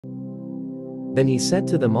Then he said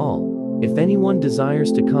to them all, "If anyone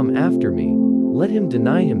desires to come after me, let him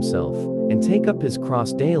deny himself, and take up his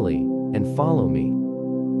cross daily, and follow me."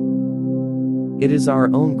 It is our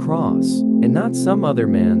own cross, and not some other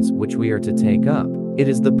man's, which we are to take up. It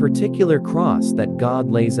is the particular cross that God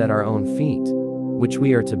lays at our own feet, which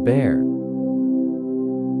we are to bear.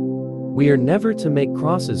 We are never to make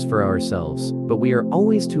crosses for ourselves, but we are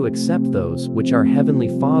always to accept those which our Heavenly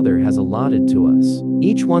Father has allotted to us.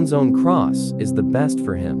 Each one's own cross is the best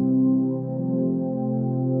for him.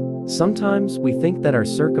 Sometimes we think that our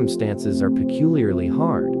circumstances are peculiarly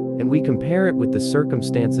hard, and we compare it with the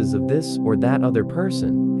circumstances of this or that other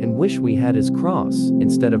person, and wish we had his cross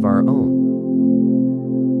instead of our own.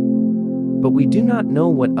 But we do not know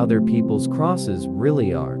what other people's crosses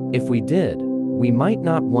really are. If we did, we might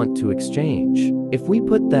not want to exchange. If we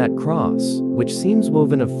put that cross, which seems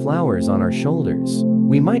woven of flowers, on our shoulders,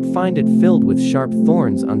 we might find it filled with sharp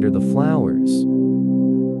thorns under the flowers.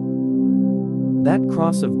 That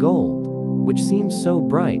cross of gold, which seems so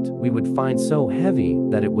bright, we would find so heavy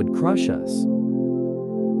that it would crush us.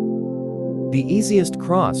 The easiest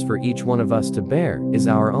cross for each one of us to bear is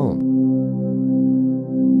our own.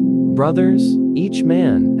 Brothers, each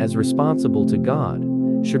man, as responsible to God,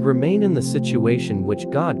 should remain in the situation which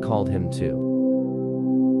God called him to.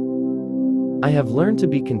 I have learned to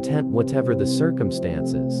be content whatever the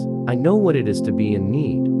circumstances. I know what it is to be in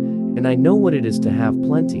need, and I know what it is to have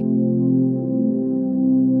plenty.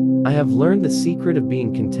 I have learned the secret of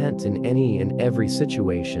being content in any and every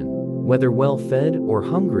situation, whether well-fed or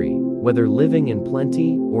hungry, whether living in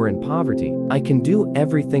plenty or in poverty. I can do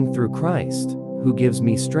everything through Christ, who gives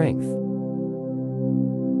me strength.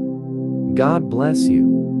 God bless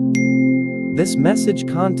you. This message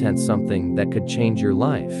contains something that could change your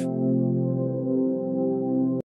life.